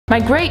My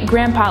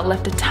great-grandpa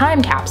left a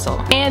time capsule,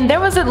 and there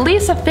was at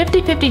least a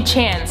 50-50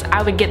 chance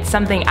I would get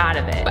something out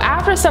of it.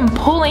 After some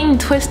pulling,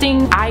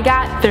 twisting, I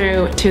got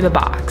through to the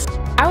box.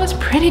 I was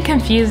pretty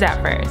confused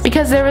at first,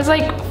 because there was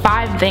like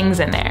 5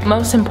 things in there.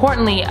 Most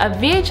importantly, a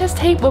VHS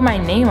tape with my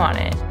name on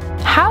it.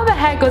 How the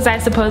heck was I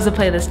supposed to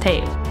play this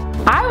tape?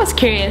 I was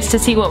curious to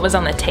see what was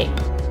on the tape.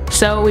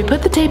 So we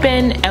put the tape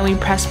in and we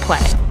pressed play.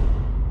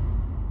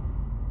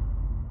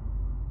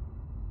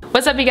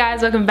 What's up you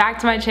guys, welcome back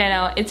to my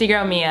channel, it's your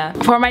girl Mia.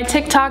 For my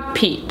TikTok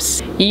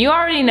peeps, you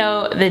already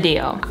know the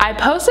deal. I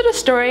posted a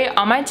story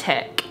on my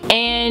Tik,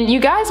 and you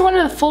guys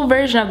wanted the full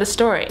version of the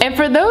story. And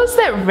for those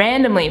that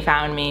randomly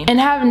found me and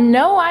have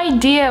no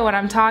idea what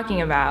I'm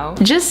talking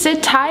about, just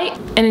sit tight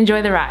and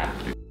enjoy the ride.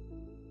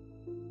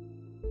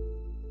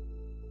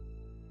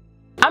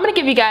 I'm gonna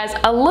give you guys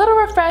a little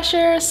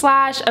refresher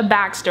slash a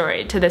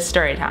backstory to this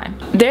story time.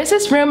 There's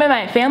this room in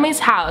my family's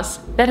house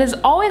that has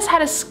always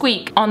had a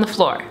squeak on the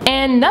floor,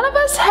 and none of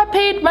us have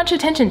paid much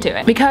attention to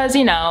it because,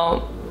 you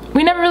know,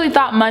 we never really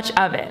thought much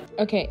of it.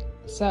 Okay,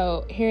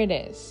 so here it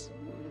is.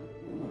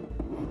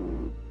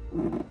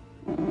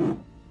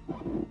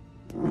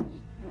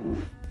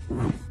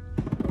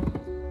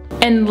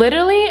 And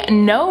literally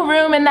no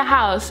room in the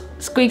house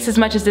squeaks as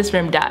much as this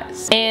room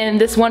does, in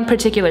this one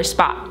particular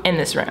spot in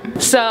this room.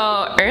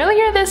 So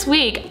earlier this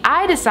week,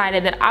 I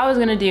decided that I was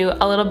gonna do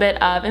a little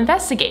bit of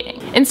investigating.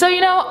 And so,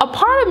 you know, a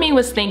part of me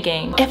was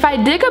thinking, if I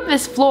dig up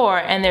this floor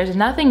and there's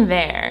nothing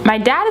there, my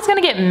dad is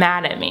gonna get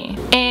mad at me.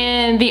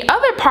 And the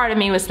other part of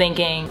me was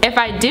thinking, if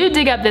I do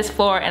dig up this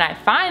floor and I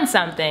find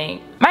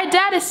something, my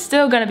dad is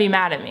still gonna be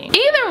mad at me.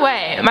 Either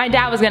way, my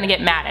dad was gonna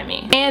get mad at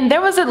me. And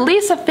there was at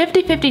least a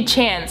 50-50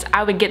 chance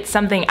I would get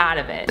something out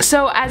of it.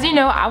 So as you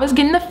know, I was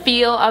getting the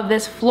feel of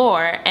this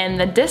floor and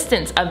the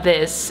distance of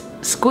this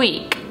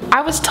squeak. I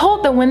was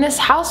told that when this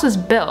house was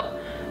built,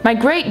 my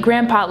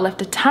great-grandpa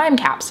left a time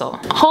capsule.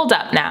 Hold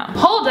up now.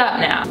 Hold up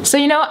now. So,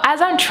 you know,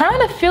 as I'm trying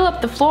to feel up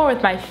the floor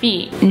with my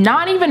feet,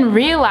 not even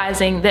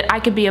realizing that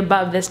I could be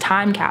above this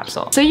time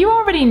capsule. So you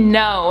already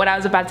know what I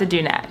was about to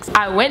do next.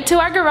 I went to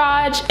our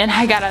garage and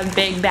I got a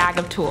big bag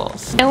of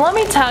tools. And let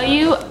me tell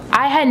you,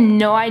 I had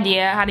no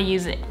idea how to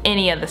use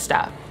any of the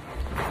stuff.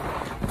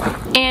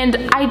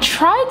 And I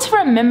tried to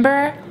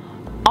remember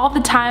all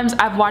the times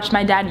I've watched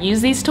my dad use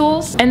these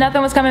tools and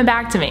nothing was coming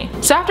back to me.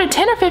 So after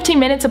 10 or 15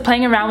 minutes of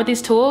playing around with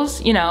these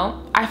tools, you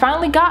know, I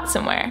finally got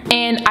somewhere.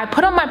 And I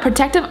put on my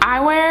protective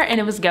eyewear and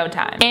it was go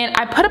time. And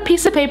I put a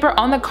piece of paper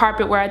on the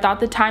carpet where I thought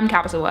the time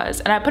capsule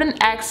was, and I put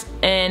an X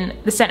in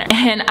the center.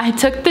 And I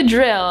took the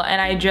drill and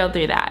I drilled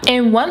through that.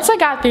 And once I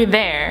got through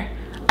there,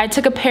 I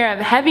took a pair of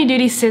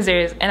heavy-duty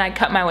scissors and I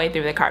cut my way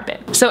through the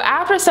carpet. So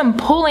after some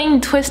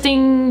pulling,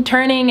 twisting,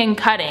 turning, and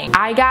cutting,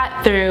 I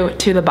got through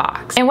to the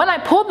box. And when I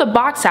pulled the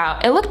box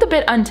out, it looked a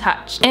bit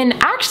untouched and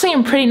actually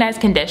in pretty nice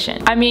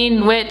condition. I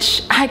mean,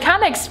 which I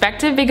kind of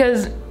expected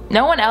because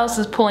no one else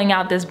is pulling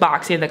out this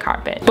box through the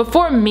carpet,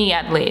 before me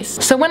at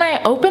least. So when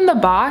I opened the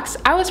box,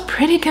 I was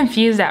pretty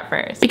confused at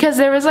first because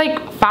there was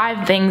like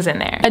 5 things in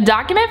there. A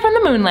document from the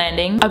moon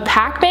landing, a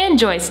Pac-Man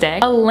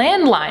joystick, a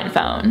landline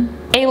phone,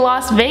 a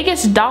Las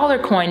Vegas dollar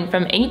coin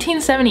from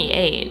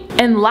 1878,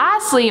 and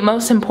lastly,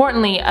 most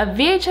importantly, a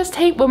VHS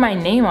tape with my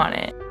name on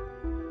it.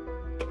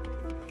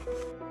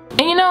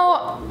 And you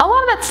know, a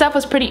lot of that stuff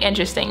was pretty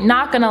interesting,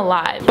 not gonna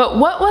lie. But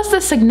what was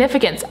the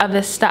significance of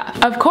this stuff?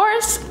 Of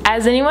course,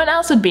 as anyone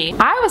else would be,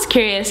 I was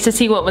curious to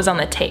see what was on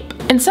the tape.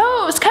 And so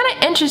it was kind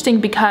of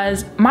interesting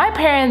because my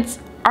parents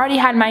already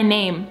had my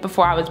name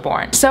before I was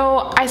born.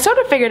 So I sort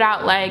of figured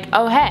out like,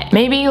 oh hey,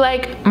 maybe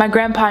like my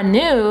grandpa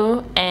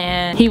knew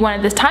and he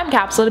wanted this time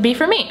capsule to be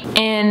for me.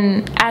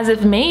 And as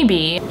if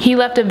maybe he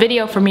left a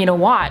video for me to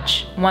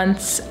watch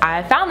once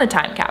I found the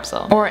time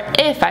capsule, or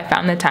if I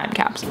found the time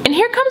capsule. And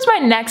here comes my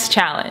next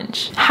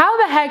challenge. How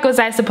the heck was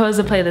I supposed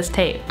to play this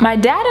tape? My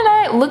dad and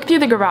I looked through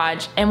the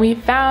garage and we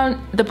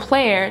found the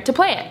player to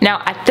play it.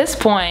 Now at this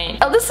point,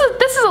 this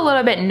is a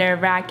little bit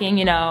nerve-wracking,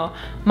 you know.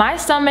 My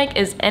stomach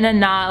is in a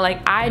knot, like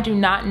I do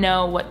not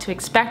know what to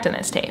expect in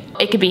this tape.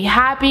 It could be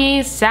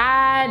happy,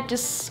 sad,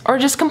 or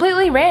just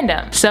completely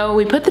random. So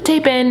we put the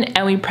tape in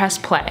and we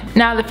pressed play.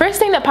 Now the first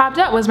thing that popped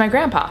up was my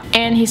grandpa,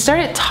 and he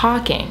started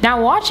talking. Now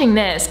watching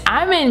this,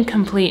 I'm in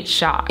complete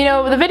shock. You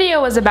know, the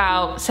video was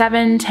about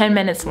 7-10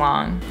 minutes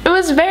long. It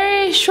was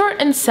very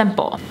short and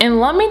simple. And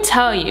let me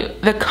tell you,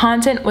 the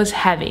content was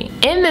heavy.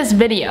 In this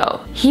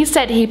video, he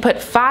said he put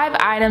 5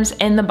 items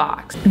in the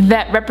box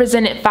that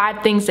represented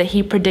 5 things that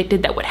he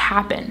predicted that would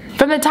happen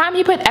from the time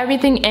he put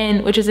everything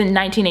in, which was in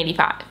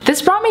 1985.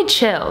 This brought me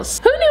chills.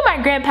 Who knew my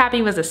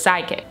grandpappy was a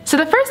psychic? So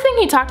the first thing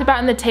he talked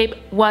about in the tape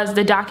was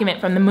the document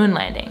from the moon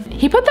landing.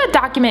 He put that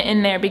document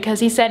in there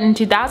because he said in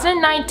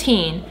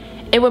 2019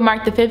 it would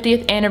mark the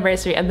 50th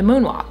anniversary of the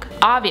moonwalk.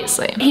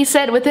 Obviously. He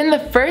said within the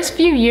first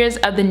few years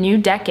of the new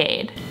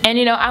decade. And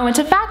you know, I went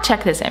to fact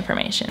check this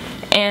information.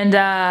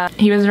 And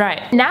he was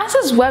right.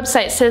 NASA's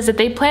website says that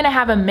they plan to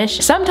have a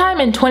mission sometime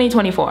in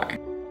 2024.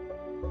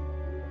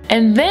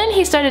 And then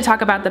he started to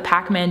talk about the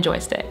Pac-Man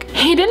joystick.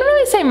 He didn't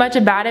really say much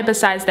about it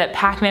besides that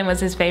Pac-Man was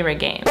his favorite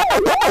game.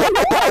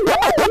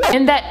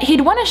 And that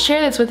he'd want to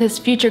share this with his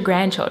future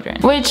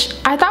grandchildren, which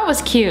I thought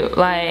was cute.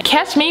 Like,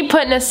 catch me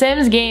putting a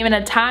Sims game in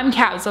a time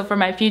capsule for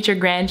my future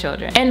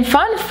grandchildren. And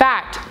fun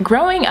fact,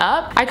 growing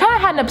up, I kind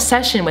of had an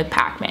obsession with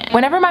Pac-Man.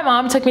 Whenever my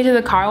mom took me to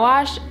the car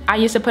wash, I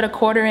used to put a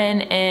quarter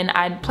in and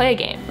I'd play a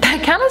game.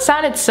 That kind of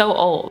sounded so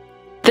old.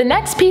 The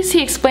next piece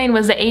he explained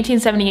was the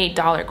 1878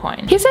 dollar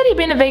coin. He said he'd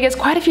been to Vegas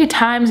quite a few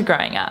times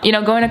growing up. You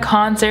know, going to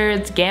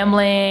concerts,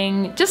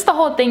 gambling, just the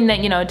whole thing that,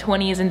 you know,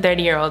 20s and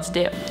 30-year-olds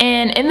do.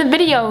 And in the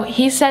video,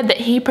 he said that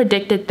he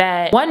predicted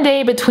that one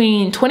day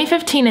between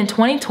 2015 and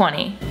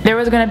 2020, there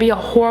was gonna be a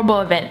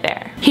horrible event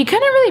there. He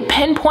couldn't really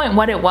pinpoint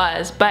what it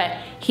was, but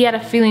he had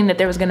a feeling that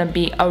there was gonna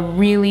be a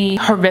really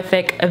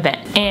horrific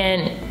event.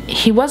 And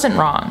he wasn't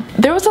wrong.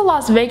 There was a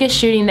Las Vegas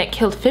shooting that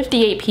killed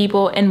 58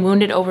 people and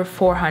wounded over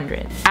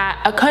 400 at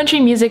a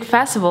country music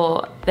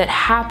festival that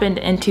happened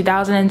in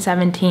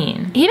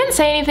 2017. He didn't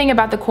say anything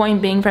about the coin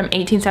being from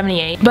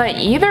 1878, but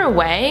either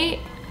way,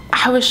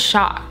 I was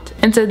shocked.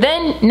 And so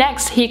then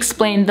next he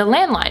explained the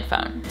landline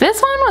phone. This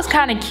one was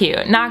kind of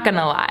cute, not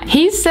gonna lie.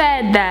 He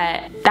said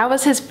that that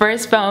was his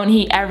first phone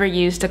he ever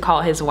used to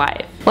call his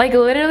wife. Like,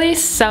 literally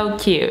so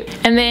cute.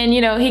 And then,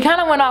 you know, he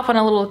kind of went off on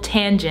a little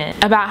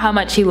tangent about how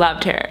much he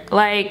loved her.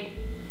 Like,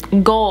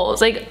 goals,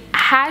 like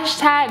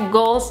hashtag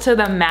goals to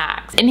the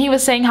max. And he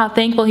was saying how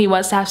thankful he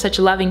was to have such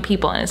loving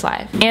people in his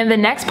life. And the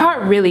next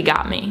part really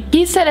got me.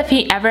 He said if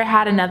he ever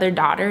had another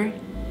daughter,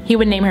 he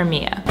would name her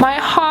Mia. My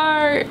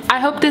heart. I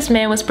hope this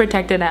man was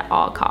protected at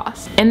all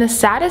costs. And the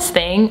saddest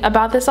thing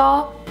about this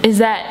all is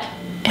that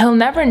he'll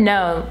never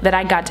know that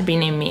I got to be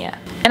named Mia.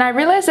 And I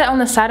realized that on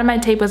the side of my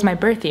tape was my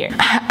birth year.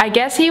 I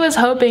guess he was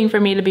hoping for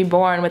me to be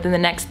born within the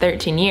next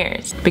 13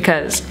 years,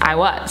 because I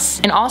was.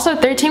 And also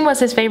 13 was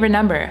his favorite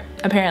number,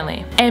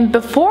 apparently. And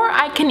before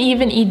I can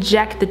even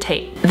eject the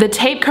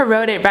tape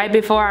corroded right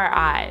before our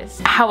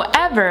eyes.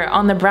 However,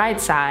 on the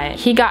bright side,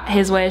 he got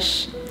his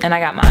wish and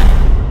I got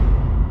mine.